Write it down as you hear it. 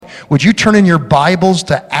would you turn in your Bibles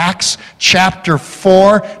to Acts chapter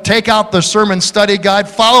 4? Take out the sermon study guide.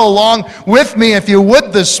 Follow along with me if you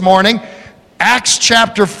would this morning. Acts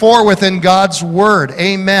chapter 4 within God's Word.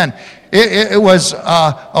 Amen. It was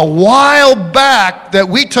a while back that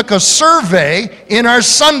we took a survey in our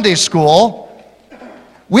Sunday school.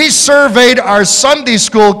 We surveyed our Sunday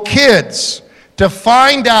school kids to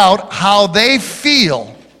find out how they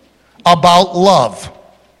feel about love.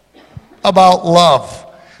 About love.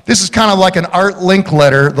 This is kind of like an Art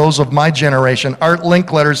Linkletter, those of my generation. Art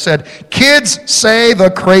Linkletter said, kids say the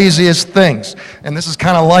craziest things. And this is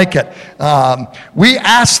kind of like it. We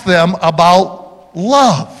asked them about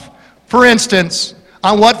love. For instance,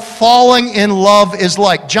 on what falling in love is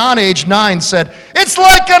like. John, age 9, said, it's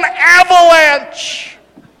like an avalanche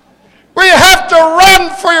where you have to run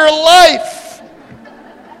for your life.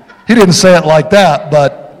 He didn't say it like that,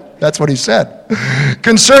 but that's what he said.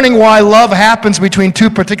 Concerning why love happens between two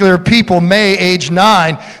particular people, May, age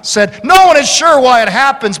 9, said, no one is sure why it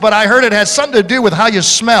happens, but I heard it has something to do with how you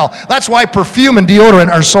smell. That's why perfume and deodorant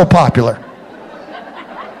are so popular.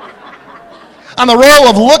 On the role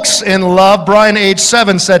of looks in love, Brian, age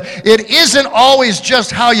 7, said, it isn't always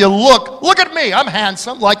just how you look. Look at me, I'm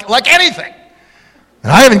handsome, like anything.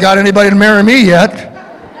 And I haven't got anybody to marry me yet.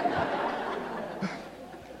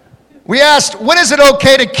 We asked, when is it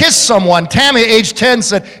okay to kiss someone? Tammy, age 10,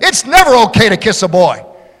 said, it's never okay to kiss a boy.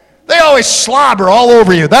 They always slobber all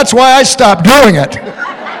over you. That's why I stopped doing it.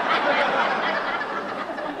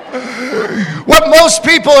 What most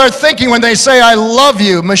people are thinking when they say, I love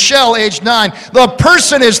you, Michelle, age 9, the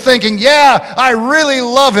person is thinking, yeah, I really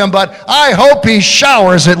love him, but I hope he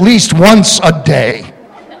showers at least once a day.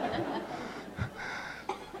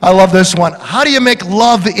 I love this one. How do you make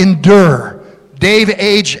love endure? Dave,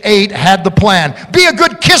 age 8, had the plan. Be a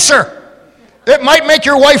good kisser. It might make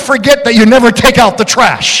your wife forget that you never take out the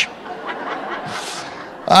trash.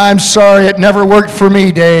 I'm sorry, it never worked for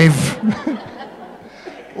me, Dave.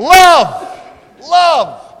 Love.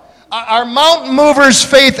 Our Mountain Movers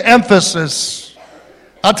faith emphasis.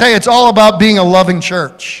 I'll tell you, it's all about being a loving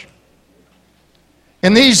church.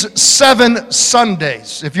 In these 7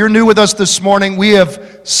 Sundays, if you're new with us this morning, we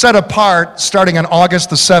have set apart, starting on August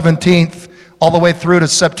the 17th, all the way through to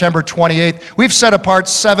September 28th, we've set apart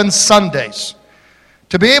 7 Sundays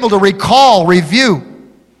to be able to recall,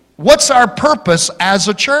 review, what's our purpose as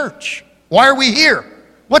a church? Why are we here?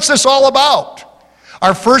 What's this all about?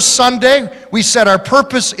 Our first Sunday, we said our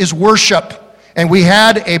purpose is worship, and we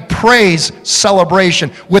had a praise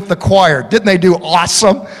celebration with the choir. Didn't they do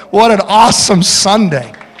awesome? What an awesome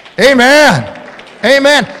Sunday. Amen.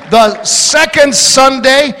 Amen. The second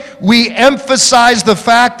Sunday, we emphasized the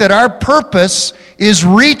fact that our purpose is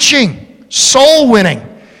reaching, soul winning.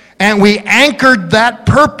 And we anchored that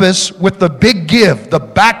purpose with the big give, the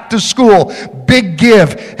back to school big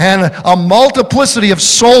give. And a multiplicity of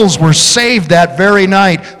souls were saved that very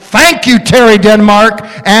night. Thank you, Terry Denmark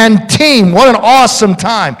and team. What an awesome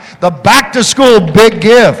time. The back to school big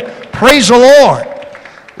give. Praise the Lord.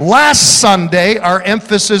 Last Sunday, our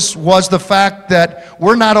emphasis was the fact that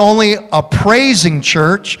we're not only a praising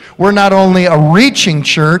church, we're not only a reaching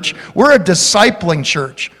church, we're a discipling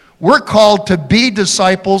church. We're called to be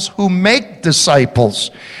disciples who make disciples.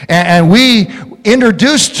 And we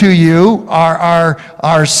introduced to you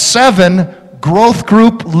our 7 growth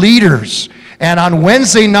group leaders. And on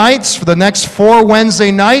Wednesday nights, for the next 4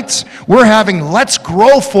 Wednesday nights, we're having Let's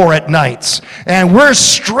Grow For It nights. And we're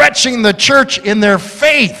stretching the church in their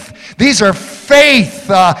faith. These are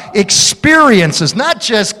faith experiences, not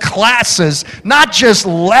just classes, not just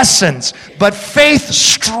lessons, but faith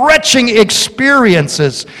stretching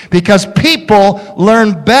experiences. Because people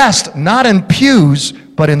learn best not in pews,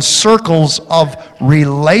 but in circles of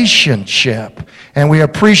relationship. And we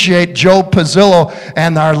appreciate Joe Pizzillo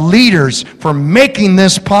and our leaders for making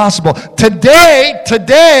this possible. Today,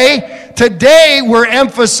 we're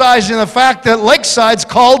emphasizing the fact that Lakeside's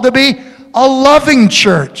called to be a loving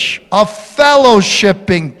church, a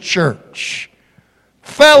fellowshipping church.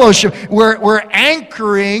 Fellowship. We're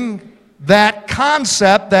anchoring that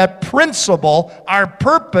concept, that principle, our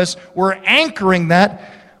purpose. We're anchoring that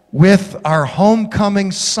with our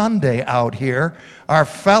homecoming Sunday out here, our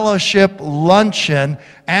fellowship luncheon,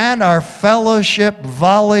 and our fellowship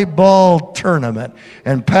volleyball tournament.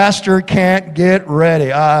 And Pastor can't get ready.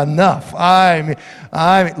 Enough. I mean,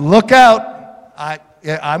 look out.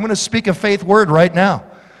 I'm going to speak a faith word right now.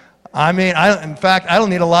 In fact, I don't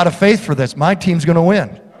need a lot of faith for this. My team's going to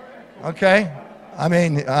win. Okay?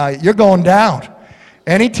 You're going down.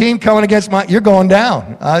 Any team coming against you're going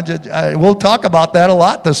down. We'll talk about that a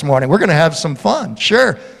lot this morning. We're going to have some fun.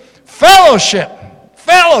 Sure. Fellowship.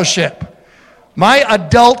 Fellowship. My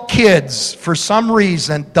adult kids, for some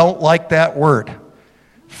reason, don't like that word.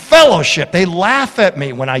 Fellowship. They laugh at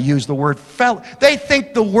me when I use the word They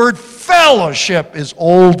think the word fellowship is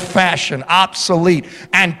old-fashioned, obsolete,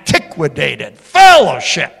 antiquated.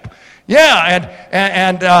 Fellowship. Yeah,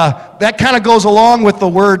 and that kind of goes along with the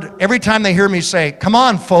word, every time they hear me say, come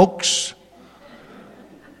on, folks.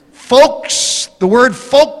 Folks, the word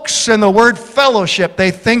folks and the word fellowship, they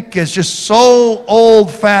think is just so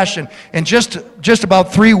old-fashioned. In just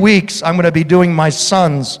about 3 weeks, I'm going to be doing my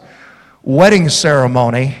son's wedding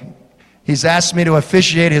ceremony. He's asked me to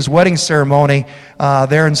officiate his wedding ceremony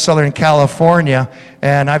there in Southern California,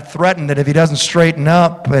 and I've threatened that if he doesn't straighten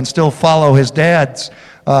up and still follow his dad's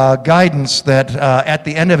guidance, that at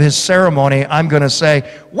the end of his ceremony, I'm going to say,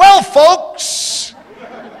 well, folks,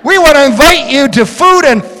 we want to invite you to food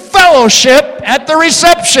and fellowship at the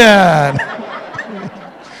reception.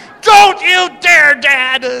 Don't you dare,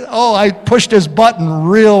 Dad. Oh, I pushed his button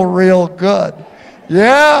real good.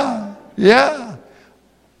 Yeah.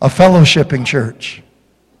 A fellowshipping church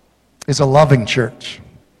is a loving church,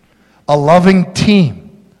 a loving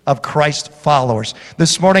team of Christ followers.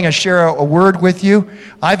 This morning I share a word with you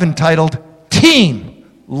I've entitled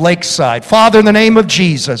Team Lakeside. Father, in the name of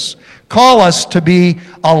Jesus, call us to be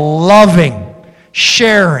a loving,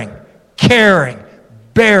 sharing, caring,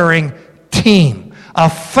 bearing team, a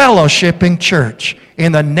fellowshipping church.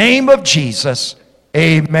 In the name of Jesus,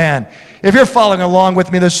 amen. If you're following along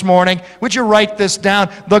with me this morning, would you write this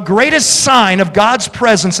down? The greatest sign of God's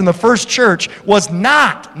presence in the first church was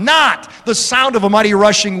not the sound of a mighty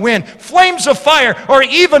rushing wind, flames of fire, or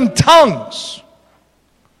even tongues,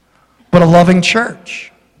 but a loving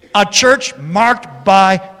church. A church marked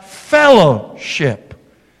by fellowship.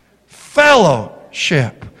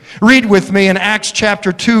 Fellowship. Read with me in Acts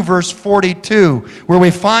chapter 2, verse 42, where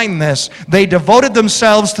we find this. They devoted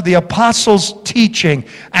themselves to the apostles' teaching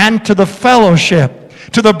and to the fellowship,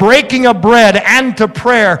 to the breaking of bread and to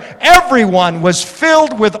prayer. Everyone was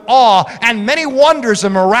filled with awe, and many wonders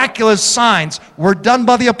and miraculous signs were done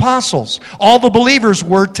by the apostles. All the believers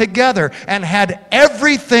were together and had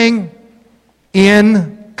everything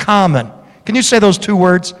in common. Can you say those two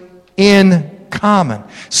words? In common.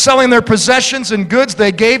 Selling their possessions and goods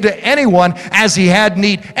they gave to anyone as he had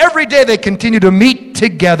need. Every day they continued to meet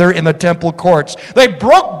together in the temple courts. They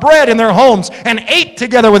broke bread in their homes and ate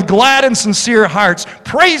together with glad and sincere hearts,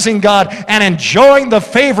 praising God and enjoying the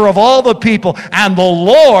favor of all the people. And the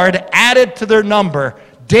Lord added to their number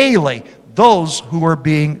daily those who were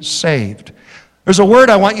being saved. There's a word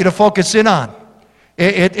I want you to focus in on.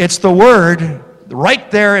 It's the word right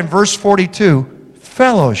there in verse 42,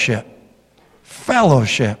 fellowship.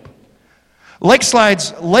 Fellowship.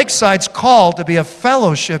 Lakeside's call to be a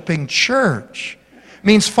fellowshipping church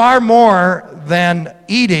means far more than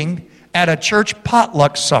eating at a church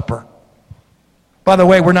potluck supper. By the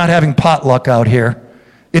way, we're not having potluck out here.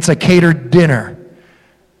 It's a catered dinner.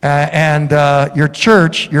 And your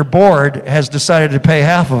church, your board, has decided to pay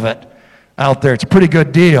half of it out there. It's a pretty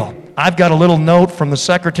good deal. I've got a little note from the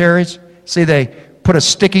secretaries. See, they put a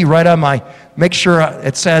sticky right on make sure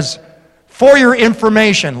it says, for your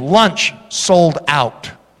information, lunch sold out.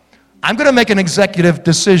 I'm going to make an executive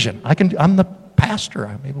decision. I'm the pastor.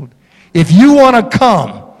 I'm able to. If you want to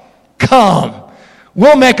come.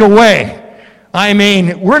 We'll make a way. I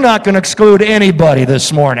mean, we're not going to exclude anybody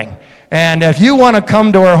this morning. And if you want to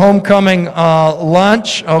come to our homecoming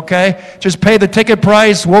lunch, okay, just pay the ticket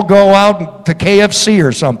price. We'll go out to KFC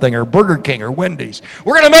or something, or Burger King or Wendy's.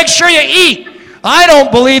 We're going to make sure you eat. I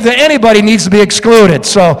don't believe that anybody needs to be excluded.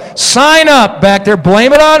 So sign up back there.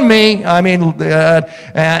 Blame it on me.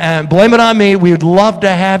 And blame it on me. We would love to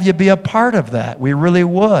have you be a part of that. We really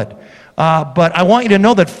would. But I want you to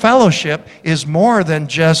know that fellowship is more than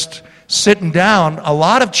just sitting down. A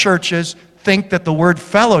lot of churches think that the word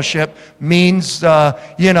fellowship means, a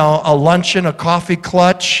luncheon, a coffee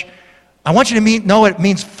clutch. I want you to know it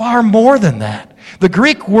means far more than that. The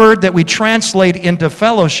Greek word that we translate into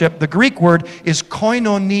fellowship, the Greek word is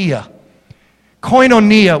koinonia.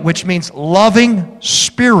 Koinonia, which means loving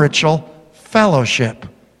spiritual fellowship.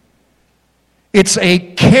 It's a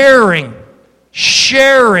caring,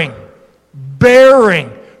 sharing,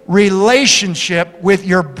 bearing relationship with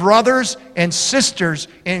your brothers and sisters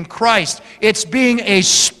in Christ. It's being a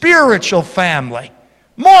spiritual family,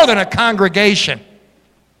 more than a congregation.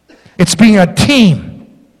 It's being a team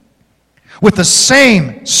with the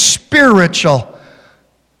same spiritual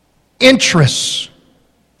interests,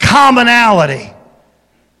 commonality.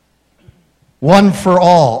 One for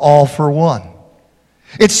all for one.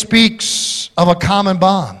 It speaks of a common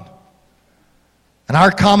bond. And our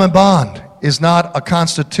common bond is not a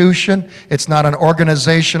constitution. It's not an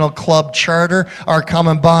organizational club charter. Our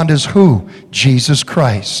common bond is who? Jesus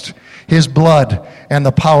Christ, His blood, and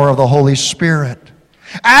the power of the Holy Spirit.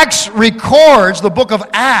 Acts records, the book of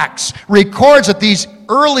Acts records that these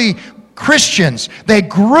early Christians, they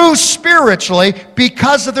grew spiritually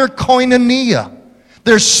because of their koinonia,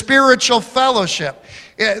 their spiritual fellowship.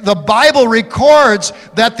 The Bible records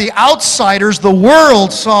that the outsiders, the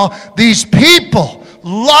world, saw these people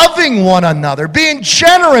loving one another, being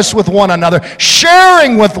generous with one another,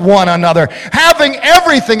 sharing with one another, having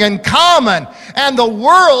everything in common. And the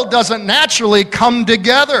world doesn't naturally come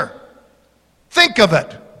together. Think of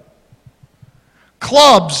it.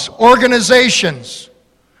 Clubs, organizations,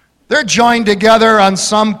 they're joined together on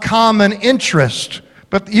some common interest,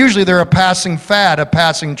 but usually they're a passing fad, a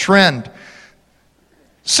passing trend.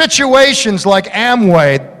 Situations like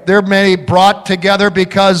Amway, they're maybe brought together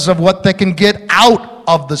because of what they can get out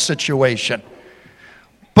of the situation.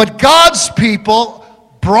 But God's people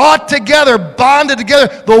brought together, bonded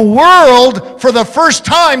together. The world, for the first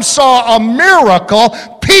time, saw a miracle.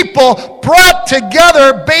 People brought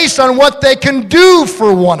together based on what they can do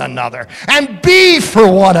for one another and be for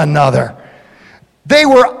one another. They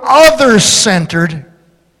were other-centered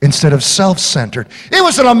instead of self-centered. It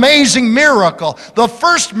was an amazing miracle. The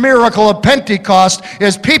first miracle of Pentecost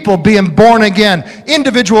is people being born again,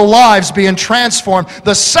 individual lives being transformed.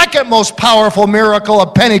 The second most powerful miracle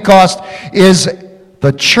of Pentecost is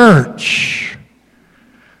the church.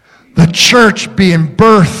 The church being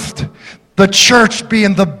birthed. The church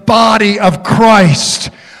being the body of Christ.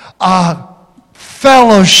 A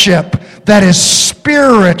fellowship that is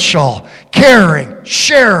spiritual, caring,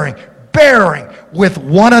 sharing, bearing with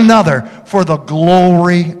one another for the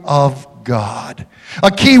glory of God.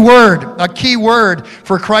 A key word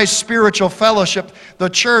for Christ's spiritual fellowship, the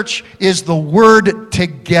church, is the word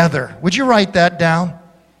together. Would you write that down?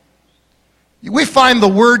 We find the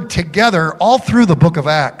word together all through the book of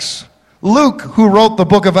Acts. Luke, who wrote the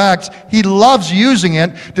book of Acts, he loves using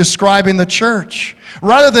it, describing the church.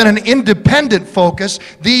 Rather than an independent focus,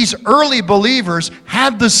 these early believers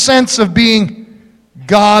had the sense of being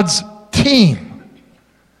God's team.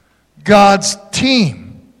 God's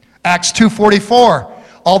team. Acts 2:44.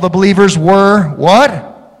 All the believers were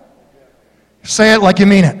what? Say it like you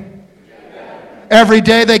mean it. Every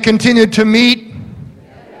day they continued to meet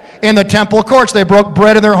in the temple courts. They broke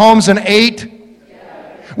bread in their homes and ate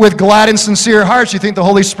with glad and sincere hearts. You think the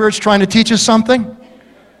Holy Spirit's trying to teach us something?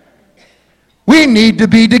 We need to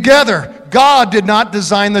be together. God did not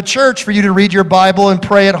design the church for you to read your Bible and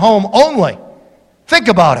pray at home only. Think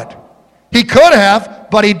about it. He could have,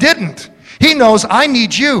 but He didn't. He knows I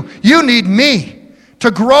need you. You need me to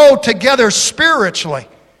grow together spiritually,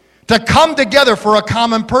 to come together for a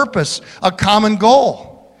common purpose, a common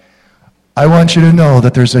goal. I want you to know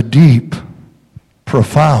that there's a deep,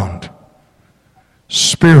 profound,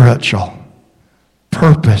 spiritual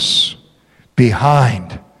purpose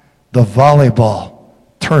behind the volleyball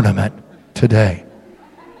tournament today.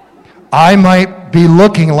 I might be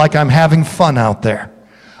looking like I'm having fun out there.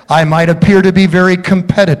 I might appear to be very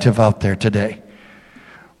competitive out there today.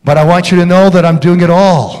 But I want you to know that I'm doing it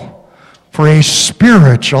all for a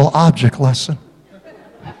spiritual object lesson.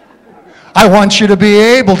 I want you to be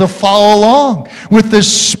able to follow along with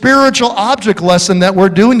this spiritual object lesson that we're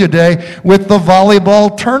doing today with the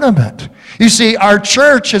volleyball tournament. You see, our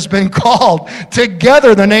church has been called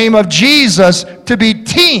together in the name of Jesus to be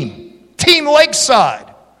Team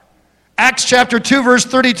Lakeside. Acts chapter 2, verse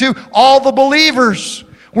 32, all the believers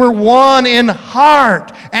were one in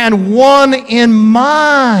heart and one in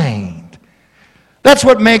mind. That's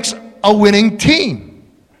what makes a winning team.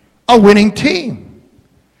 A winning team.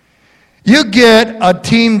 You get a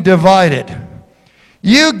team divided.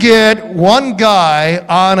 You get one guy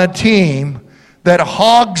on a team that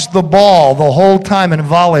hogs the ball the whole time in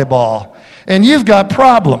volleyball, and you've got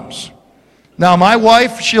problems. Now, my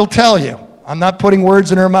wife, she'll tell you, I'm not putting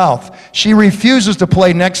words in her mouth. She refuses to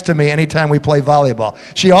play next to me anytime we play volleyball.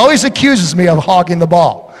 She always accuses me of hogging the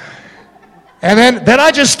ball. And then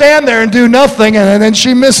I just stand there and do nothing, and then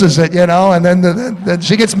she misses it, you know, and then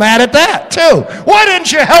she gets mad at that, too. Why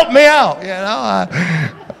didn't you help me out? You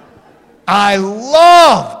know, I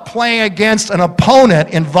love playing against an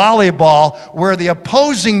opponent in volleyball where the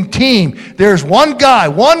opposing team, there's one guy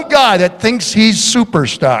that thinks he's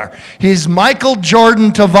superstar. He's Michael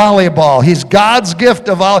Jordan to volleyball. He's God's gift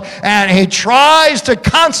to volleyball. And he tries to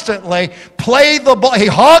constantly play the ball. He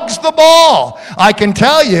hogs the ball. I can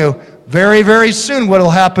tell you very, very soon what will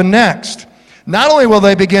happen next. Not only will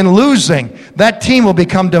they begin losing, that team will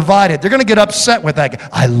become divided. They're going to get upset with that guy.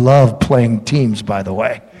 I love playing teams, by the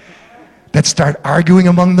way. that start arguing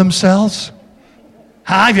among themselves?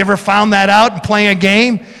 Have you ever found that out in playing a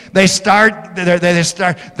game? They start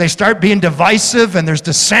being divisive, and there's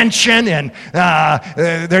dissension, and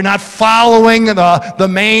they're not following the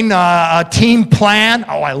main team plan.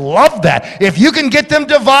 Oh, I love that. If you can get them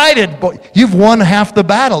divided, you've won half the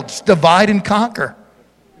battle. It's divide and conquer.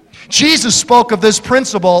 Jesus spoke of this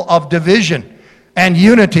principle of division and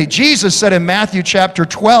unity. Jesus said in Matthew chapter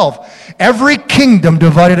 12, every kingdom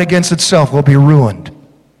divided against itself will be ruined.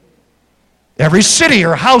 Every city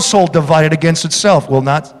or household divided against itself will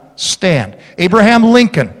not stand. Abraham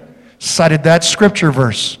Lincoln cited that scripture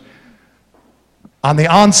verse on the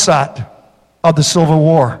onset of the Civil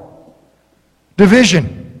War.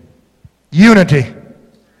 Division, unity.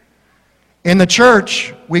 In the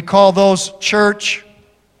church, we call those church,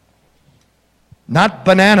 not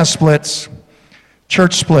banana splits,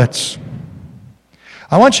 church splits.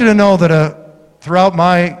 I want you to know that throughout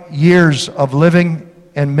my years of living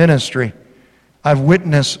and ministry, I've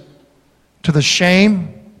witnessed to the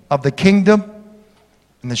shame of the kingdom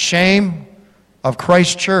and the shame of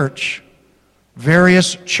Christ Church,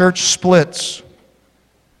 various church splits,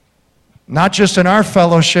 not just in our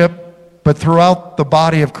fellowship, but throughout the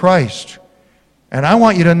body of Christ. And I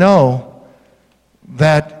want you to know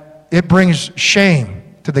that it brings shame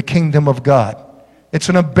to the kingdom of God. It's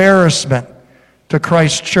an embarrassment to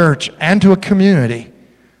Christ Church and to a community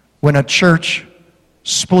when a church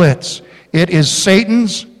splits. It is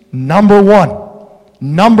Satan's number one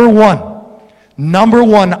on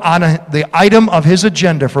the item of his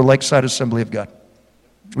agenda for Lakeside Assembly of God.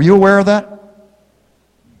 Were you aware of that?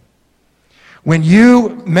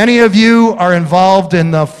 Many of you are involved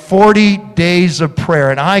in the 40 days of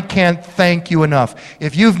prayer, and I can't thank you enough.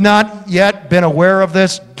 If you've not yet been aware of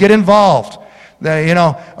this, get involved.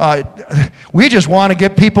 We just want to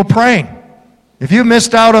get people praying. If you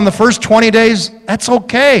missed out on the first 20 days, that's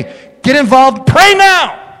okay. Get involved. Pray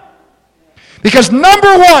now. Because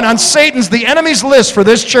number one on the enemy's list for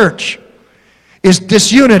this church is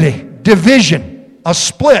disunity, division, a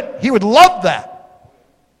split. He would love that.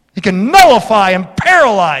 He can nullify and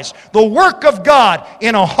paralyze the work of God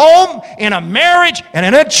in a home, in a marriage, and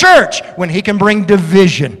in a church when he can bring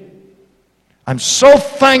division. I'm so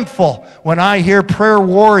thankful when I hear prayer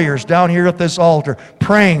warriors down here at this altar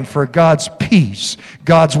praying for God's peace,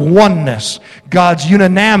 God's oneness, God's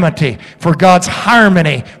unanimity, for God's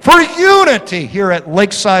harmony, for unity here at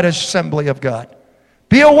Lakeside Assembly of God.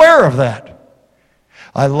 Be aware of that.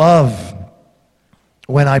 I love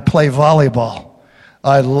when I play volleyball.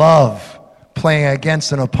 I love playing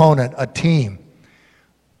against an opponent, a team,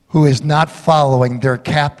 who is not following their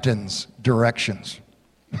captain's directions.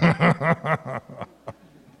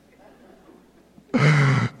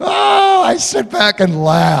 Oh, I sit back and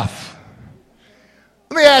laugh.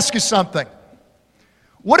 Let me ask you something.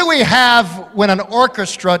 What do we have when an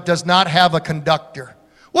orchestra does not have a conductor?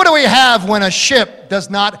 What do we have when a ship does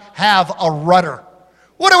not have a rudder?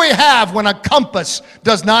 What do we have when a compass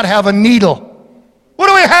does not have a needle? What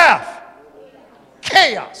do we have?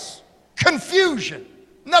 Chaos, confusion.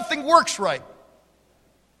 Nothing works right.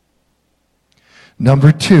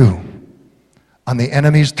 Number two on the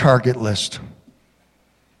enemy's target list,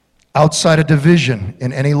 outside of division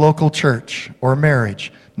in any local church or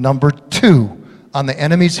marriage, number two on the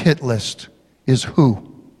enemy's hit list is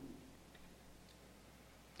who?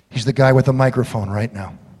 He's the guy with the microphone right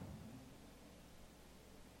now.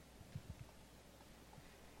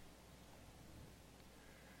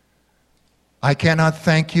 I cannot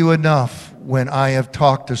thank you enough when I have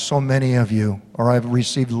talked to so many of you, or I've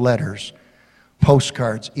received letters,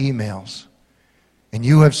 postcards, emails, and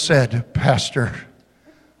you have said, Pastor,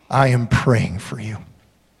 I am praying for you.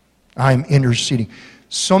 I am interceding.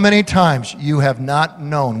 So many times you have not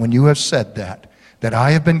known when you have said that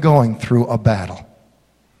I have been going through a battle.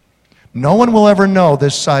 No one will ever know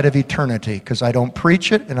this side of eternity because I don't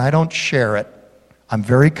preach it and I don't share it. I'm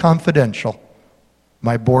very confidential.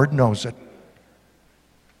 My board knows it.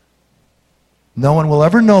 No one will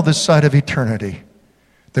ever know this side of eternity.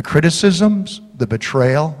 The criticisms, the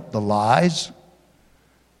betrayal, the lies,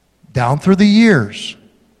 down through the years,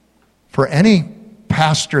 for any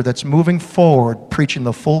pastor that's moving forward preaching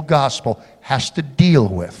the full gospel has to deal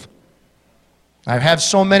with. I've had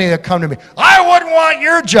so many that come to me, I wouldn't want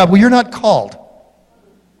your job. Well, you're not called.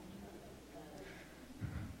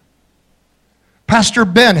 Pastor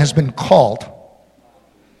Ben has been called.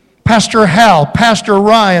 Pastor Hal, Pastor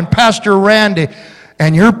Ryan, Pastor Randy,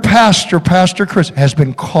 and your pastor, Pastor Chris, has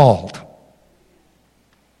been called.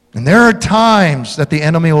 And there are times that the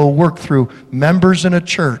enemy will work through members in a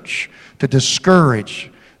church to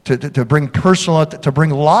discourage to bring personal, to bring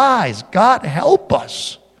lies. God help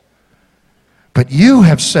us. But you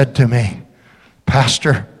have said to me,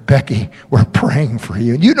 Pastor Becky, we're praying for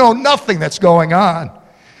you. And you know nothing that's going on.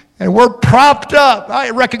 And we're propped up.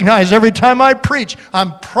 I recognize every time I preach,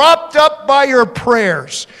 I'm propped up by your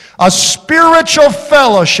prayers. A spiritual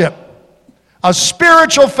fellowship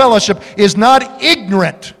is not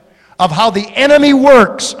ignorant of how the enemy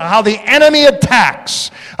works, how the enemy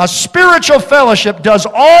attacks. A spiritual fellowship does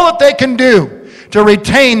all that they can do to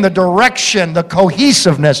retain the direction, the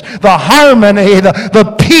cohesiveness, the harmony,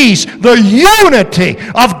 the peace, the unity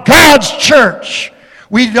of God's church.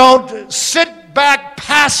 We don't sit back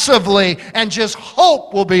passively and just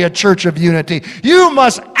hope we'll be a church of unity. You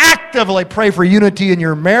must actively pray for unity in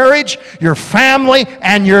your marriage, your family,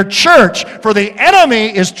 and your church. For the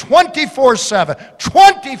enemy is 24/7.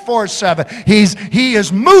 24/7. He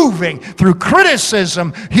is moving through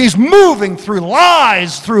criticism. He's moving through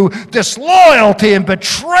lies, through disloyalty and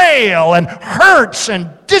betrayal and hurts and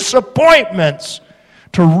disappointments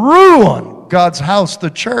to ruin God's house, the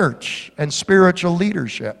church, and spiritual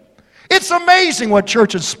leadership. It's amazing what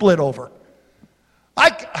churches split over.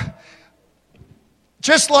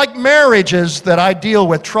 Just like marriages that I deal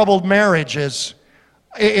with, troubled marriages,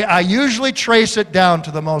 I usually trace it down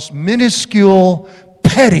to the most minuscule,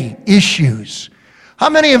 petty issues. How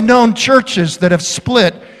many have known churches that have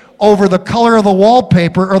split over the color of the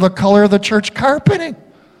wallpaper or the color of the church carpeting?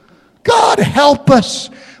 God help us.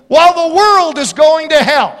 While the world is going to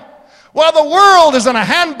hell, while the world is in a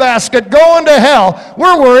handbasket going to hell,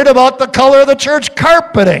 we're worried about the color of the church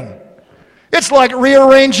carpeting. It's like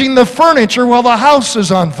rearranging the furniture while the house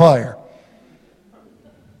is on fire.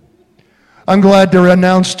 I'm glad to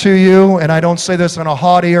announce to you, and I don't say this in a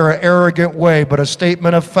haughty or arrogant way, but a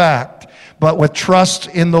statement of fact, but with trust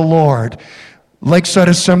in the Lord. Lakeside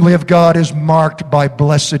Assembly of God is marked by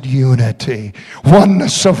blessed unity,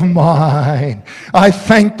 oneness of mind. I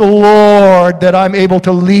thank the Lord that I'm able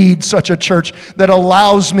to lead such a church that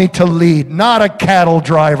allows me to lead, not a cattle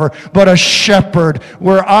driver, but a shepherd,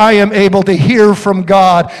 where I am able to hear from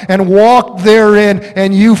God and walk therein,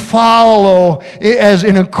 and you follow as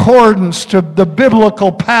in accordance to the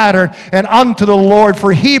biblical pattern and unto the Lord.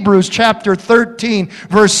 For Hebrews chapter 13,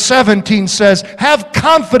 verse 17 says, have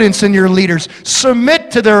confidence in your leaders.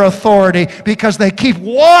 Submit to their authority because they keep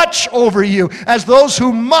watch over you as those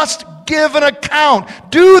who must give an account.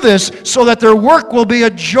 Do this so that their work will be a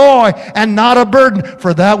joy and not a burden,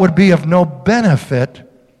 for that would be of no benefit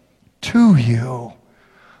to you.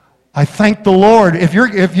 I thank the Lord. If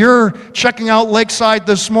you're checking out Lakeside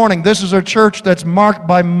this morning, this is a church that's marked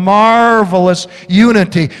by marvelous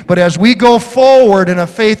unity. But as we go forward in a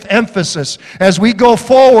faith emphasis, as we go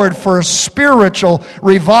forward for a spiritual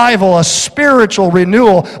revival, a spiritual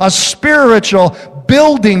renewal, a spiritual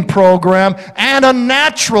building program, and a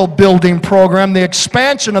natural building program, the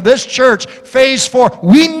expansion of this church, phase 4,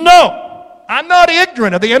 we know, I'm not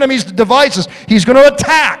ignorant of the enemy's devices. He's going to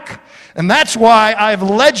attack. And that's why I've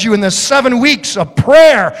led you in this 7 weeks of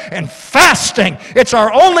prayer and fasting. It's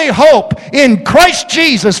our only hope in Christ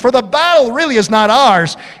Jesus, for the battle really is not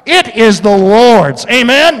ours. It is the Lord's.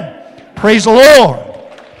 Amen? Praise the Lord.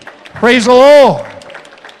 Praise the Lord.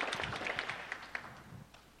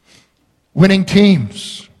 Winning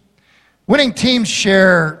teams. Winning teams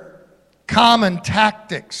share common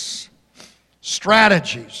tactics,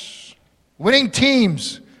 strategies. Winning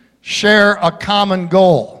teams share a common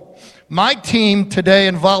goal. My team today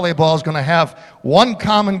in volleyball is going to have one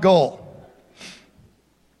common goal.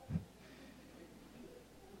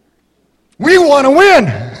 We want to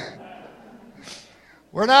win.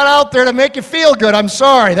 We're not out there to make you feel good. I'm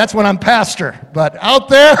sorry. That's when I'm pastor. But out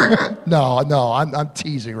there, no, I'm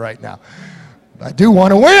teasing right now. I do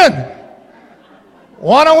want to win.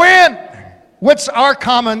 Want to win. What's our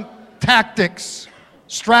common tactics,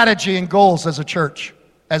 strategy, and goals as a church,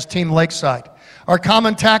 as Team Lakeside? Our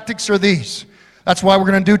common tactics are these. That's why we're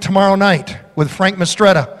going to do tomorrow night with Frank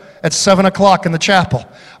Mistretta at 7 o'clock in the chapel.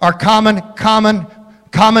 Our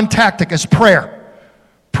common tactic is prayer.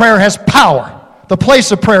 Prayer has power. The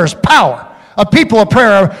place of prayer is power. A people of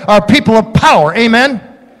prayer are people of power. Amen?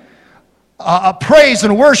 Praise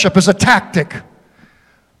and worship is a tactic.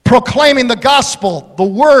 Proclaiming the gospel, the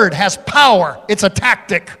word has power. It's a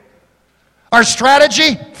tactic. Our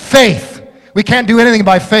strategy, faith. We can't do anything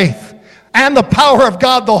by faith. And the power of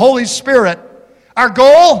God, the Holy Spirit. Our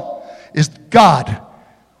goal is God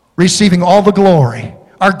receiving all the glory.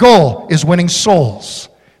 Our goal is winning souls,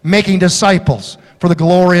 making disciples for the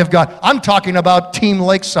glory of God. I'm talking about Team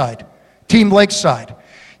Lakeside. Team Lakeside.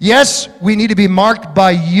 Yes, we need to be marked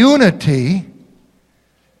by unity,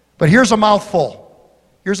 but here's a mouthful.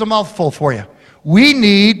 Here's a mouthful for you. We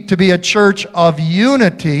need to be a church of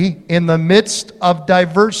unity in the midst of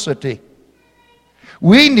diversity.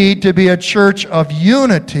 We need to be a church of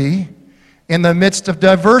unity in the midst of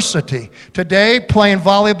diversity. Today, playing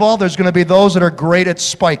volleyball, there's going to be those that are great at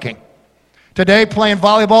spiking. Today, playing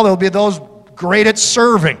volleyball, there'll be those great at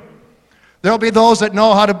serving. There'll be those that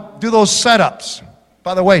know how to do those setups.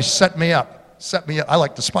 By the way, set me up. Set me up. I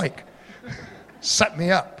like to spike. Set me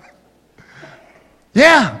up.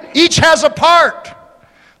 Yeah, each has a part.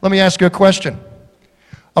 Let me ask you a question.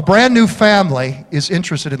 A brand new family is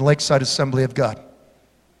interested in Lakeside Assembly of God.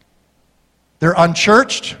 They're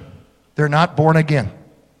unchurched. They're not born again.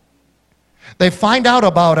 They find out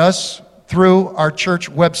about us through our church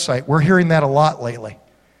website. We're hearing that a lot lately.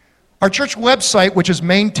 Our church website, which is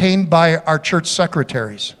maintained by our church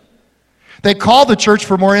secretaries. They call the church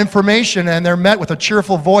for more information, and they're met with a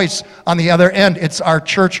cheerful voice on the other end. It's our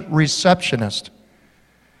church receptionist.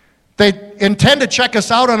 They intend to check us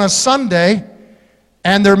out on a Sunday,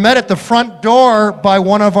 and they're met at the front door by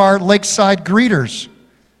one of our Lakeside greeters.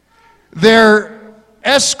 They're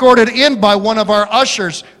escorted in by one of our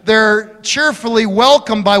ushers. They're cheerfully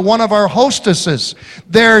welcomed by one of our hostesses.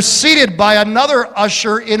 They're seated by another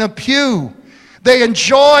usher in a pew. They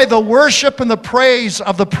enjoy the worship and the praise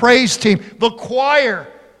of the praise team, the choir,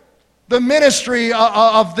 the ministry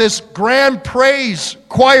of this grand praise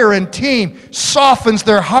choir and team softens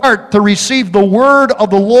their heart to receive the word of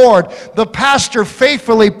the Lord. The pastor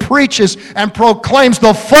faithfully preaches and proclaims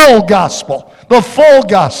the full gospel, the full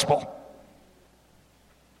gospel.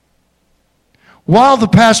 While the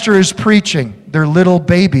pastor is preaching, their little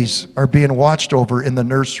babies are being watched over in the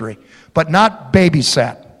nursery, but not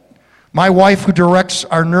babysat. My wife, who directs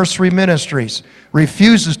our nursery ministries,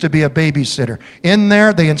 refuses to be a babysitter. In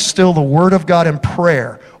there, they instill the Word of God and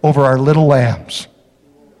prayer over our little lambs.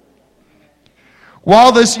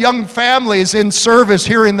 While this young family is in service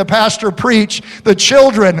hearing the pastor preach, the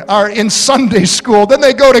children are in Sunday school. Then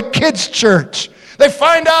they go to kids' church. They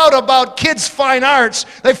find out about kids' fine arts.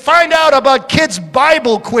 They find out about kids'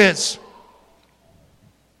 Bible quiz.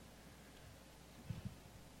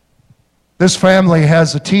 This family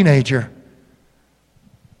has a teenager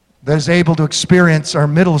that is able to experience our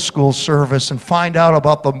middle school service and find out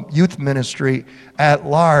about the youth ministry at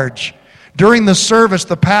large. During the service,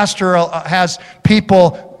 the pastor has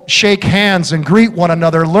people shake hands and greet one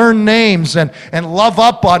another, learn names, and love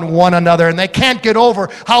up on one another, and they can't get over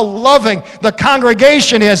how loving the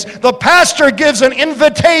congregation is. The pastor gives an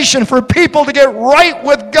invitation for people to get right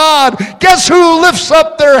with God. Guess who lifts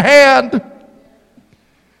up their hand?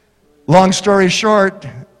 Long story short,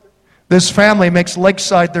 this family makes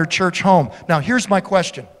Lakeside their church home. Now, here's my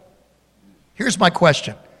question. Here's my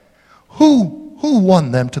question. Who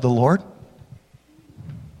won them to the Lord?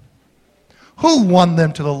 Who won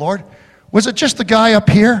them to the Lord? Was it just the guy up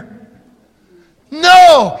here?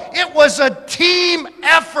 No, it was a team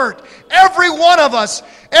effort. Every one of us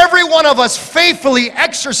faithfully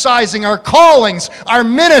exercising our callings, our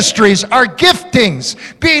ministries, our giftings,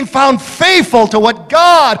 being found faithful to what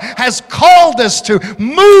God has called us to,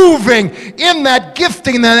 moving in that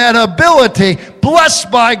gifting and that ability,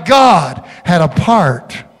 blessed by God, had a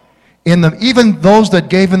part in them. Even those that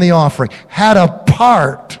gave in the offering had a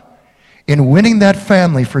part in winning that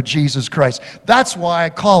family for Jesus Christ. That's why I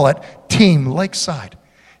call it Team Lakeside.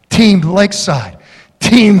 Team Lakeside.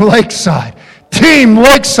 Team Lakeside. Team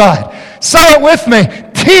Lakeside. Say it with me.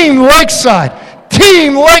 Team Lakeside.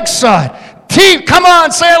 Team Lakeside. Team, come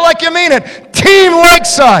on, say it like you mean it. Team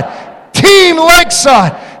Lakeside. Team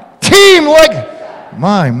Lakeside. Team Lakeside.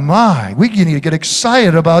 My, we need to get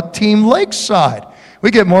excited about Team Lakeside.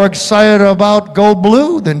 We get more excited about Go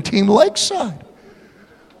Blue than Team Lakeside.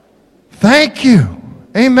 Thank you.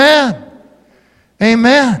 Amen.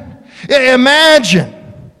 Amen. Imagine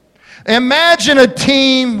a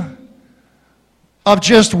team of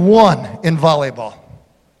just one in volleyball.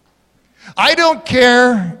 I don't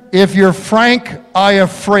care if you're Frank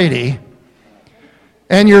Iafrate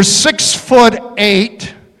and you're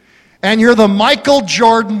 6'8" and you're the Michael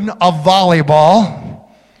Jordan of volleyball.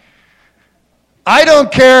 I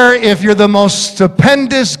don't care if you're the most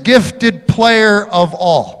stupendous, gifted player of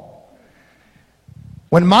all.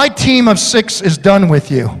 When my team of 6 is done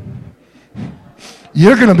with you,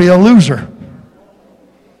 you're going to be a loser.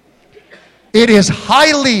 It is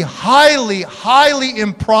highly, highly, highly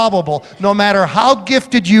improbable, no matter how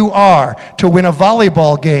gifted you are, to win a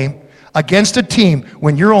volleyball game against a team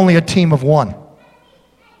when you're only a team of 1.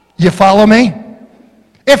 You follow me?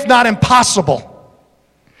 If not impossible.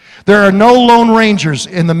 There are no lone rangers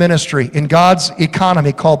in the ministry, in God's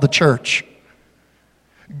economy called the church.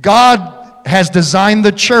 God has designed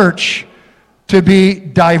the church to be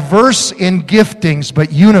diverse in giftings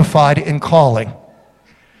but unified in calling.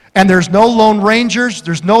 And there's no lone rangers.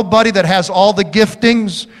 There's nobody that has all the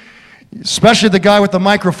giftings, especially the guy with the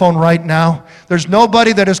microphone right now. There's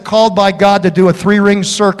nobody that is called by God to do a three-ring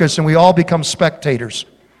circus and we all become spectators.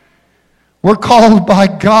 We're called by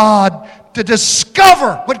God to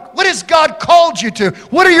discover what has God called you to?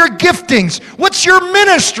 What are your giftings? What's your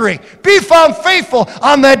ministry? Be found faithful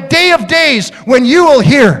on that day of days when you will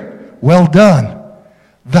hear, "Well done,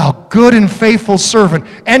 thou good and faithful servant.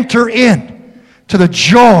 Enter in to the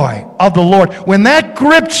joy of the Lord." When that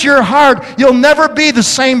grips your heart, you'll never be the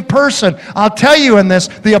same person. I'll tell you in this,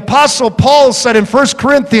 the Apostle Paul said in 1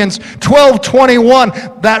 Corinthians 12:21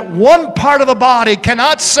 that one part of the body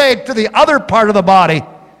cannot say to the other part of the body,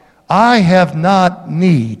 "I have not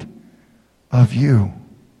need of you."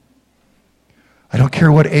 I don't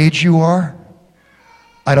care what age you are.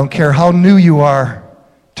 I don't care how new you are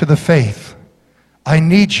to the faith. I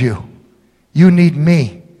need you. You need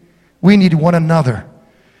me. We need one another.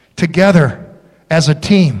 Together, as a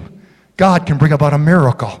team, God can bring about a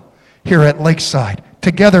miracle here at Lakeside.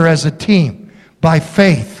 Together as a team, by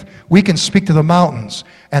faith, we can speak to the mountains,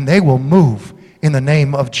 and they will move in the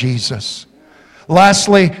name of Jesus.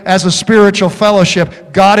 Lastly, as a spiritual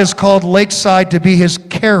fellowship, God has called Lakeside to be His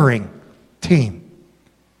caring team.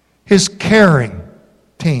 His caring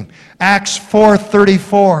team. Acts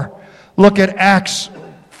 4:34. Look at Acts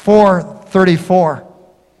 4:34.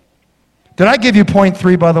 Did I give you point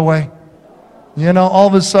 3, by the way? You know, all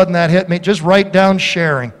of a sudden that hit me. Just write down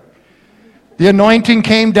sharing. The anointing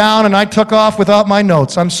came down and I took off without my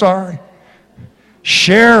notes. I'm sorry.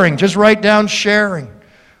 Sharing. Just write down sharing.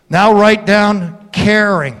 Now write down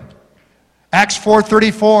caring. Acts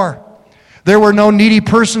 4:34. There were no needy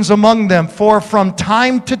persons among them, for from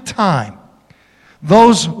time to time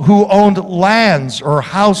those who owned lands or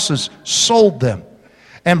houses sold them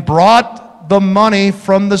and brought the money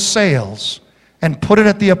from the sales and put it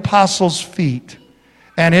at the apostles' feet,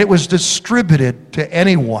 and it was distributed to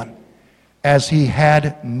anyone as he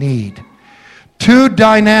had need. Two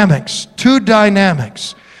dynamics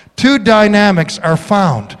are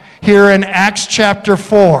found here in Acts chapter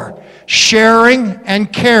 4, sharing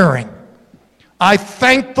and caring. I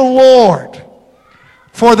thank the Lord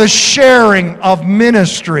for the sharing of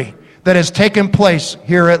ministry that has taken place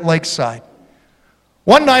here at Lakeside.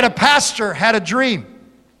 One night a pastor had a dream.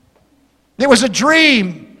 It was a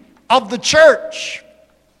dream of the church.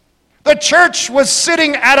 The church was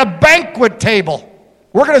sitting at a banquet table.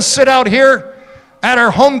 We're going to sit out here at our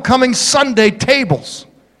homecoming Sunday tables.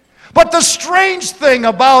 But the strange thing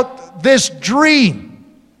about this dream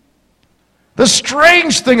was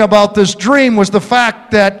the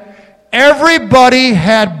fact that everybody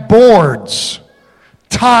had boards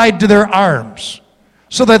tied to their arms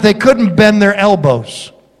so that they couldn't bend their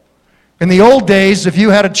elbows. In the old days, if you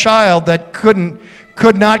had a child that could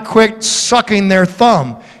not quit sucking their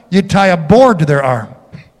thumb, you'd tie a board to their arm.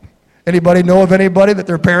 Anybody know of anybody that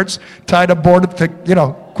their parents tied a board to,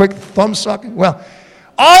 quick thumb sucking? Well,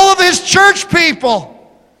 all of his church people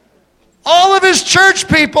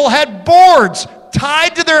had boards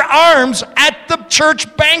tied to their arms at the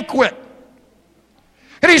church banquet.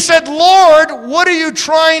 And he said, "Lord, what are you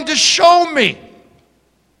trying to show me?"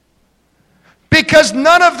 Because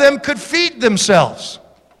none of them could feed themselves.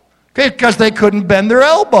 Okay, because they couldn't bend their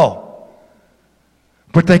elbow.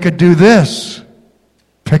 But they could do this.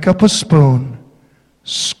 Pick up a spoon,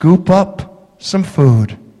 scoop up some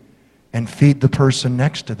food, and feed the person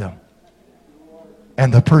next to them.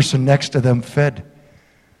 And the person next to them fed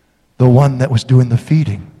the one that was doing the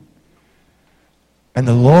feeding. And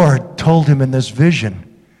the Lord told him in this vision,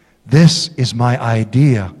 "This is my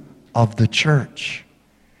idea of the church.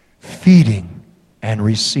 Feeding and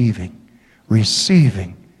receiving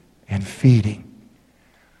and feeding."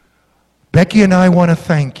 Becky and I want to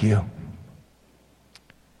thank you.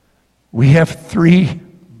 We have 3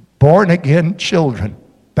 born-again children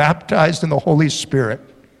baptized in the Holy Spirit.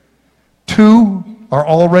 2 are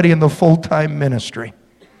already in the full-time ministry.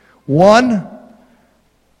 1,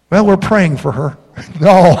 well, we're praying for her.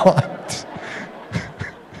 No.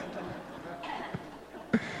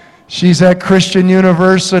 She's at Christian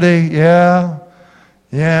University. Yeah,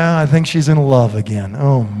 I think she's in love again.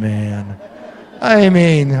 Oh, man. I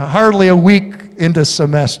mean, hardly a week into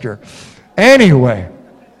semester. Anyway,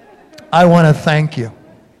 I want to thank you.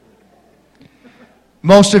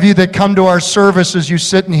 Most of you that come to our services, you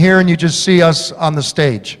sit in here and you just see us on the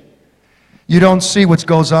stage. You don't see what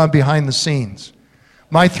goes on behind the scenes.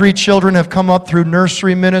 My 3 children have come up through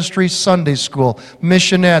nursery ministry, Sunday school,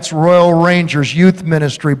 missionettes, Royal Rangers, youth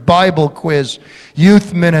ministry, Bible quiz,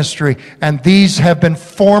 youth ministry, and these have been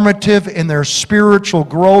formative in their spiritual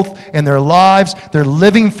growth in their lives. They're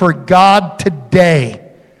living for God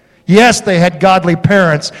today. Yes, they had godly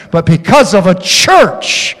parents, but because of a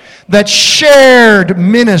church that shared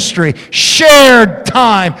ministry, shared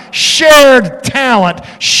time, shared talent,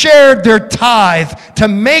 shared their tithe to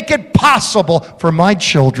make it possible for my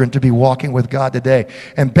children to be walking with God today.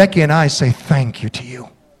 And Becky and I say thank you to you.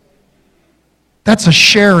 That's a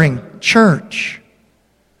sharing church.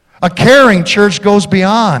 A caring church goes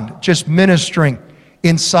beyond just ministering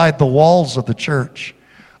inside the walls of the church.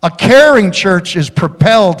 A caring church is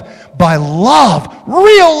propelled by love,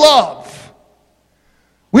 real love.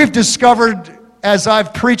 We've discovered, as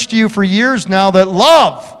I've preached to you for years now, that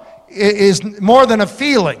love is more than a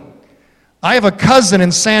feeling. I have a cousin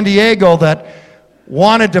in San Diego that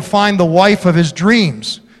wanted to find the wife of his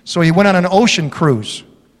dreams, so he went on an ocean cruise.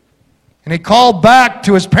 And he called back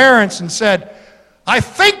to his parents and said, "I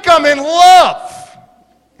think I'm in love."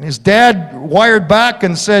 And his dad wired back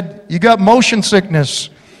and said, "You got motion sickness."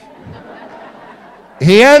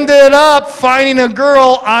 He ended up finding a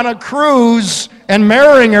girl on a cruise and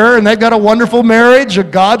marrying her, and they've got a wonderful marriage, a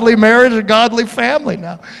godly family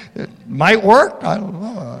now. It might work, I don't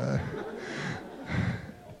know.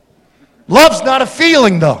 Love's not a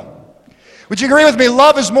feeling, though. Would you agree with me?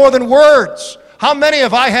 Love is more than words. How many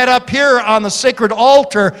have I had up here on the sacred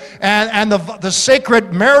altar and the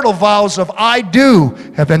sacred marital vows of I do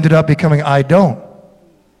have ended up becoming I don't?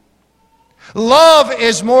 Love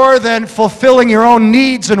is more than fulfilling your own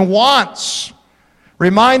needs and wants.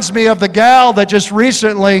 Reminds me of the gal that just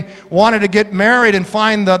recently wanted to get married and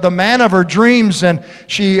find the man of her dreams, and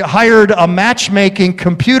she hired a matchmaking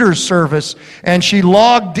computer service, and she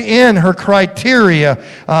logged in her criteria.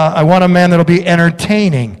 I want a man that'll be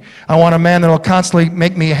entertaining. I want a man that'll constantly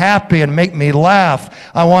make me happy and make me laugh.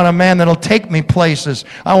 I want a man that'll take me places.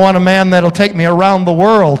 I want a man that'll take me around the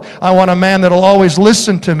world. I want a man that'll always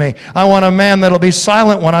listen to me. I want a man that'll be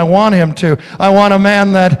silent when I want him to. I want a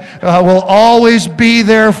man that will always be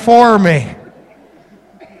there for me.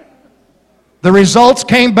 The results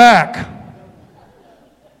came back.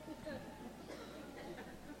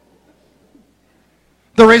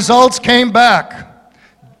 The results came back.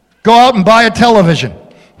 Go out and buy a television.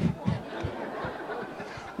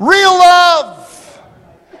 Real love.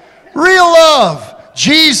 Real love.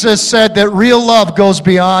 Jesus said that real love goes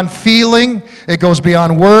beyond feeling. It goes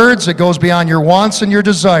beyond words. It goes beyond your wants and your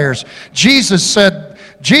desires. Jesus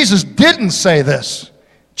didn't say this.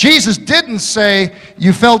 Jesus didn't say,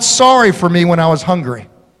 "You felt sorry for me when I was hungry.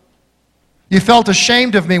 You felt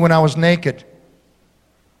ashamed of me when I was naked.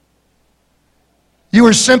 You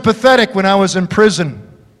were sympathetic when I was in prison.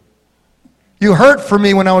 You hurt for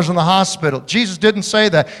me when I was in the hospital." Jesus didn't say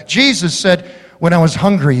that. Jesus said, "When I was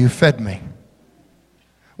hungry, you fed me.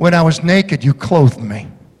 When I was naked, you clothed me.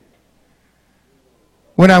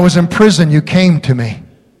 When I was in prison, you came to me.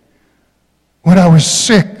 When I was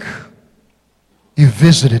sick, you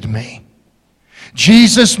visited me."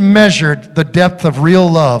 Jesus measured the depth of real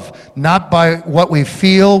love, not by what we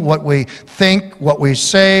feel, what we think, what we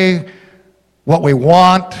say, what we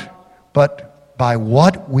want, but by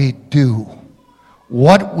what we do.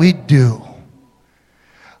 What we do.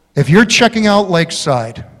 If you're checking out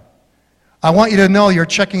Lakeside, I want you to know you're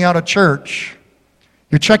checking out a church.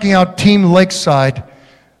 You're checking out Team Lakeside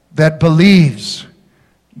that believes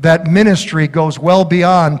that ministry goes well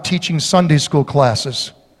beyond teaching Sunday school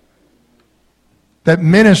classes. That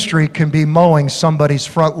ministry can be mowing somebody's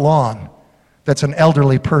front lawn that's an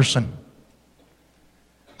elderly person.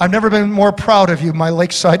 I've never been more proud of you, my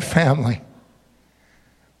Lakeside family.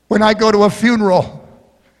 When I go to a funeral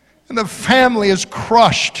and the family is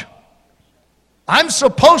crushed, I'm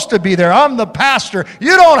supposed to be there. I'm the pastor.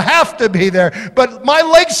 You don't have to be there. But my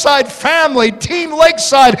Lakeside family, Team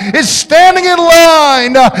Lakeside, is standing in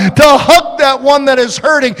line to hug that one that is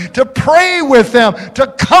hurting, to pray with them, to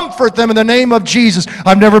comfort them in the name of Jesus.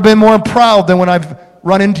 I've never been more proud than when I've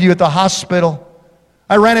run into you at the hospital.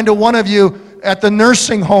 I ran into one of you at the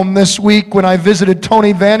nursing home this week when I visited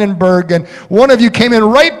Tony Vandenberg, and one of you came in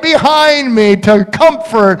right behind me to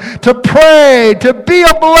comfort, to pray, to be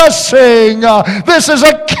a blessing. This is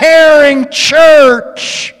a caring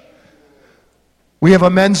church. We have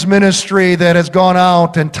a men's ministry that has gone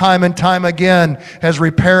out and time again has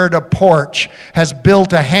repaired a porch, has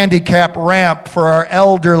built a handicap ramp for our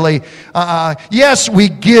elderly. Yes, we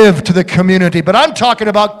give to the community, but I'm talking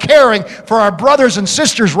about caring for our brothers and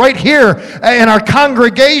sisters right here in our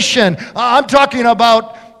congregation. I'm talking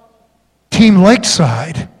about Team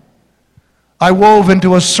Lakeside. I wove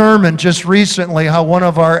into a sermon just recently how one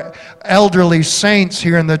of our elderly saints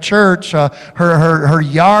here in the church, her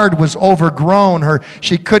yard was overgrown.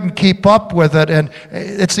 She couldn't keep up with it, and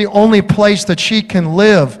it's the only place that she can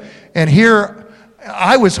live. And here,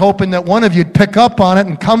 I was hoping that one of you'd pick up on it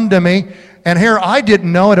and come to me. And here, I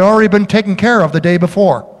didn't know it had already been taken care of the day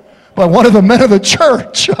before. But one of the men of the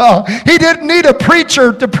church, he didn't need a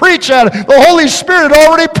preacher to preach at it. The Holy Spirit had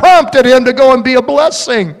already prompted him to go and be a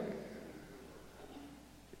blessing.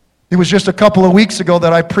 It was just a couple of weeks ago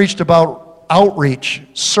that I preached about outreach,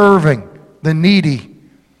 serving the needy.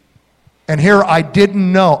 And here I didn't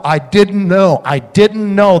know that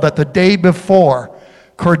the day before,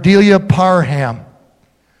 Cordelia Parham,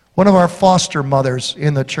 one of our foster mothers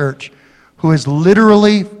in the church, who has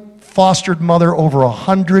literally fostered mother over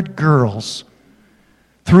 100 girls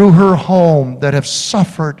through her home that have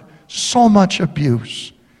suffered so much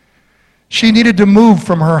abuse. She needed to move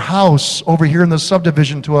from her house over here in the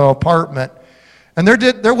subdivision to an apartment. And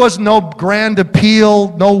there was no grand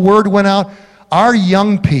appeal, no word went out. Our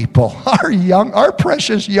young people, our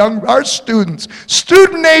precious young, our students,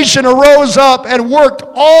 Student Nation arose up and worked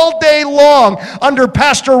all day long under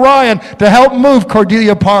Pastor Ryan to help move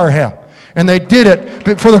Cordelia Parham. And they did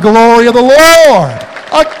it for the glory of the Lord.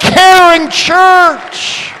 A caring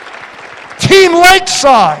church. Team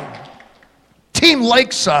Lakeside. Team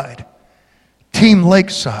Lakeside. Team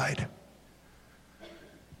Lakeside.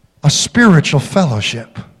 A spiritual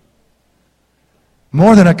fellowship.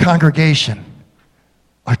 More than a congregation.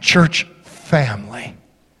 A church family.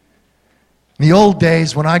 In the old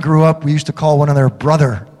days, when I grew up, we used to call one another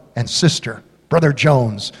brother and sister. Brother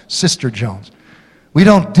Jones, Sister Jones. We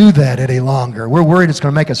don't do that any longer. We're worried it's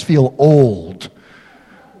going to make us feel old.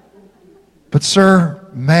 But sir,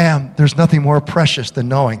 ma'am, there's nothing more precious than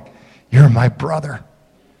knowing you're my brother.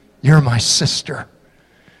 You're my sister.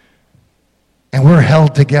 And we're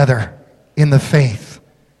held together in the faith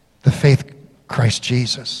Christ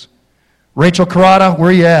Jesus. Rachel Carrata, where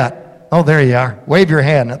are you at? Oh, there you are. Wave your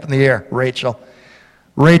hand up in the air, Rachel.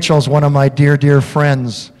 Rachel's one of my dear, dear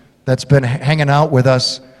friends that's been hanging out with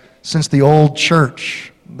us since the old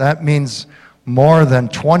church. That means more than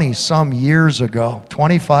 20-some years ago,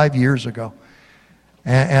 25 years ago.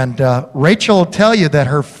 And Rachel will tell you that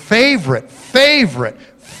her favorite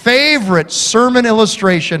sermon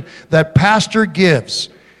illustration that pastor gives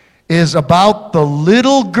is about the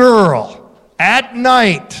little girl at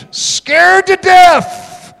night, scared to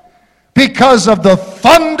death because of the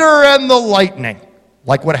thunder and the lightning,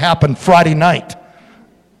 like what happened Friday night.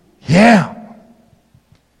 Yeah.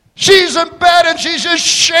 She's in bed and she's just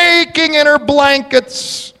shaking in her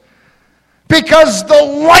blankets because the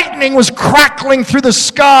lightning was crackling through the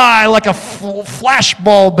sky like a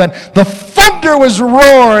flashbulb, and the thunder was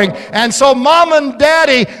roaring. And so Mom and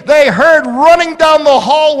Daddy, they heard running down the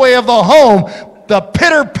hallway of the home the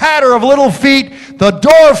pitter-patter of little feet, the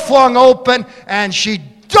door flung open, and she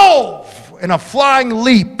dove in a flying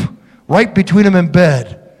leap right between them in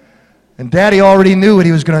bed. And Daddy already knew what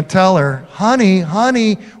he was going to tell her. Honey,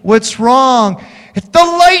 what's wrong? It's the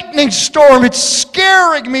lightning storm. It's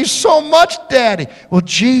scaring me so much, Daddy. Well,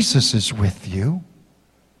 Jesus is with you.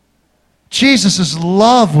 Jesus'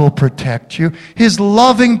 love will protect you. His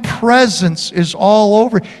loving presence is all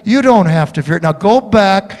over. You don't have to fear it. Now go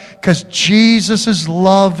back, because Jesus'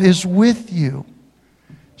 love is with you.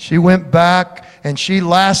 She went back, and she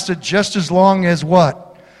lasted just as long as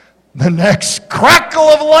what? The next crackle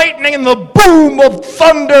of lightning and the boom of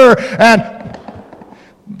thunder, and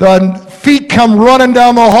the feet come running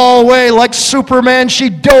down the hallway like Superman. She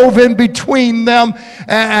dove in between them,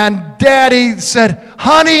 and Daddy said,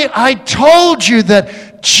 honey, I told you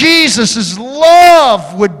that Jesus'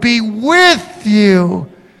 love would be with you.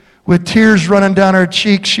 With tears running down her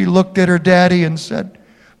cheeks, she looked at her daddy and said,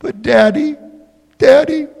 but Daddy,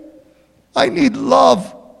 I need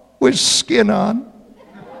love with skin on.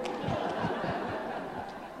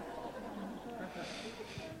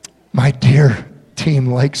 My dear Team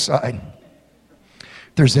Lakeside,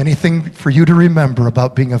 if there's anything for you to remember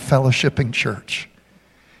about being a fellowshipping church,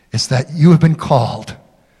 it's that you have been called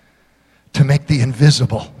to make the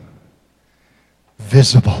invisible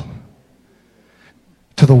visible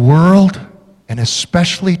to the world and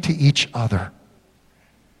especially to each other.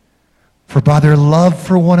 For by their love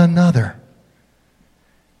for one another,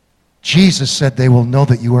 Jesus said they will know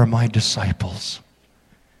that you are my disciples.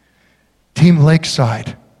 Team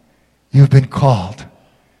Lakeside, you've been called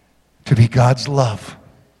to be God's love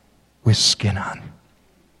with skin on.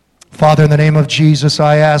 Father, in the name of Jesus,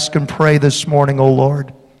 I ask and pray this morning, O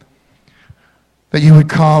Lord, that you would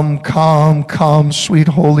come, sweet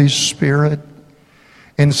Holy Spirit,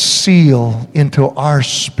 and seal into our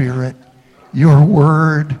spirit your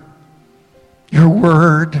word,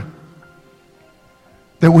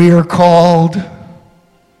 that we are called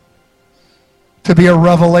to be a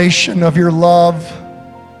revelation of your love,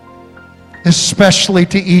 especially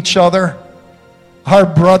to each other, our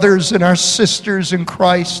brothers and our sisters in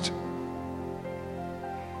Christ,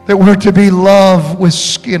 that we're to be love with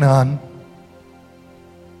skin on.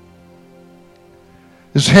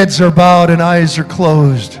 As heads are bowed and eyes are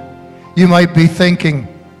closed, you might be thinking,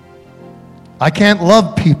 I can't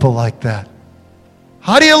love people like that.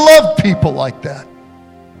 How do you love people like that?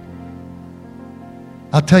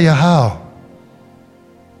 I'll tell you how.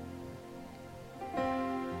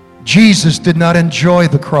 Jesus did not enjoy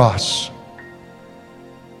the cross.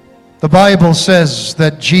 The Bible says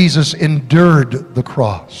that Jesus endured the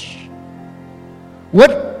cross.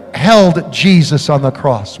 What held Jesus on the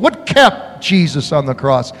cross? What kept Jesus on the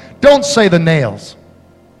cross? Don't say the nails.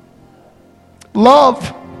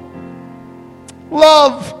 Love.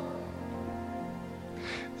 Love.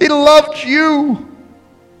 He loved you.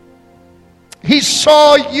 He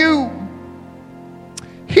saw you.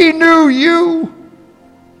 He knew you.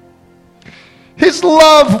 His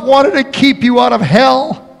love wanted to keep you out of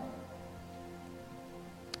hell.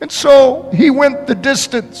 And so he went the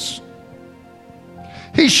distance.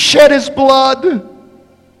 He shed his blood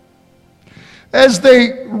as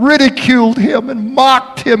they ridiculed him and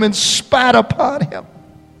mocked him and spat upon him.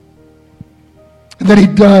 And then he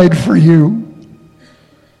died for you.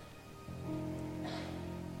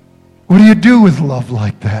 What do you do with love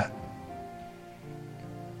like that?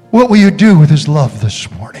 What will you do with his love this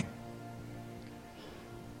morning?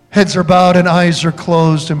 Heads are bowed and eyes are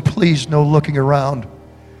closed, and please no looking around.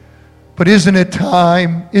 But isn't it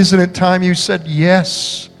time you said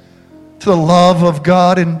yes to the love of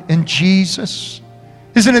God in Jesus?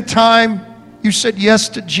 Isn't it time you said yes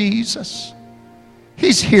to Jesus?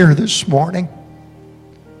 He's here this morning.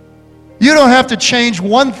 You don't have to change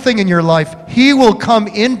one thing in your life. He will come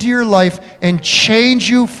into your life and change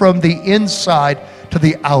you from the inside to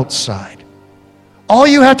the outside. All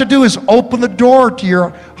you have to do is open the door to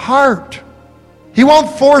your heart. He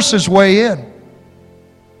won't force his way in.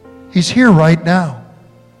 He's here right now.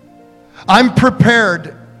 I'm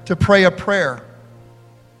prepared to pray a prayer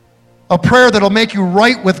that'll make you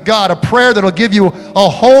right with God, a prayer that'll give you a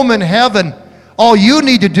home in heaven. All you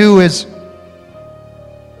need to do is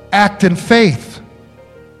act in faith.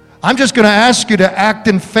 I'm just going to ask you to act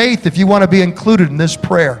in faith if you want to be included in this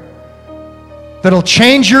prayer that'll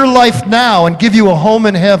change your life now and give you a home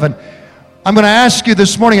in heaven. I'm going to ask you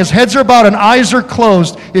this morning, as heads are bowed and eyes are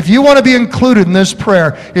closed, if you want to be included in this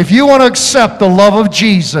prayer, if you want to accept the love of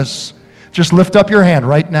Jesus, just lift up your hand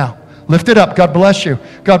right now. Lift it up. God bless you.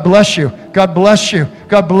 God bless you. God bless you.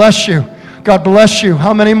 God bless you. God bless you.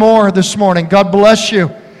 How many more this morning? God bless you.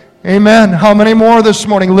 Amen. How many more this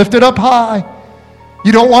morning? Lift it up high.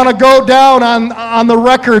 You don't want to go down on the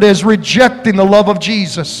record as rejecting the love of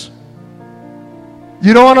Jesus.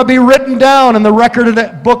 You don't want to be written down in the record of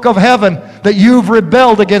the book of heaven that you've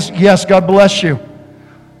rebelled against. Yes, God bless you.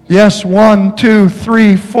 Yes, 1, 2,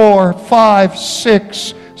 3, 4, 5,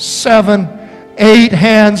 6, 7, 8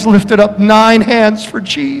 hands lifted up. 9 hands for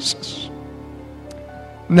Jesus.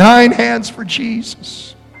 9 hands for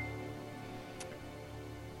Jesus.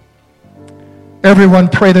 Everyone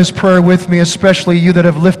pray this prayer with me, especially you that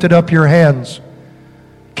have lifted up your hands.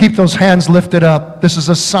 Keep those hands lifted up. This is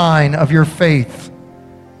a sign of your faith,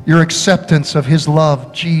 your acceptance of his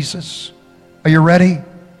love, Jesus. Are you ready?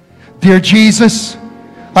 Dear Jesus,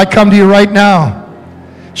 I come to you right now,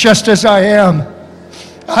 just as I am.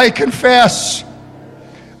 I confess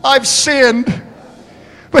I've sinned,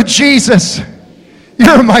 but Jesus,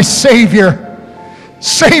 you're my Savior.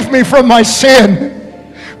 Save me from my sin.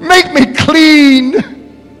 Make me clean.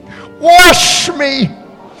 Wash me.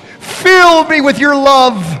 Fill me with your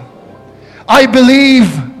love. I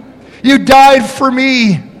believe you died for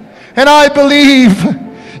me, and I believe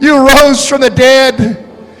you rose from the dead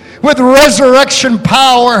with resurrection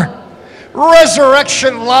power,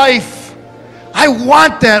 resurrection life. I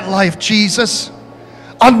want that life, Jesus.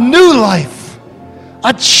 A new life,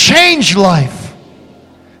 a changed life.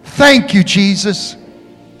 Thank you, Jesus,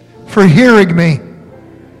 for hearing me,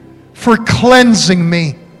 for cleansing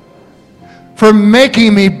me, for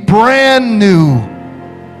making me brand new.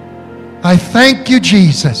 I thank you,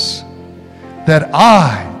 Jesus, that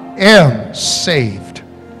I am saved.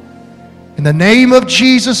 In the name of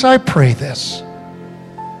Jesus, I pray this.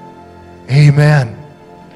 Amen.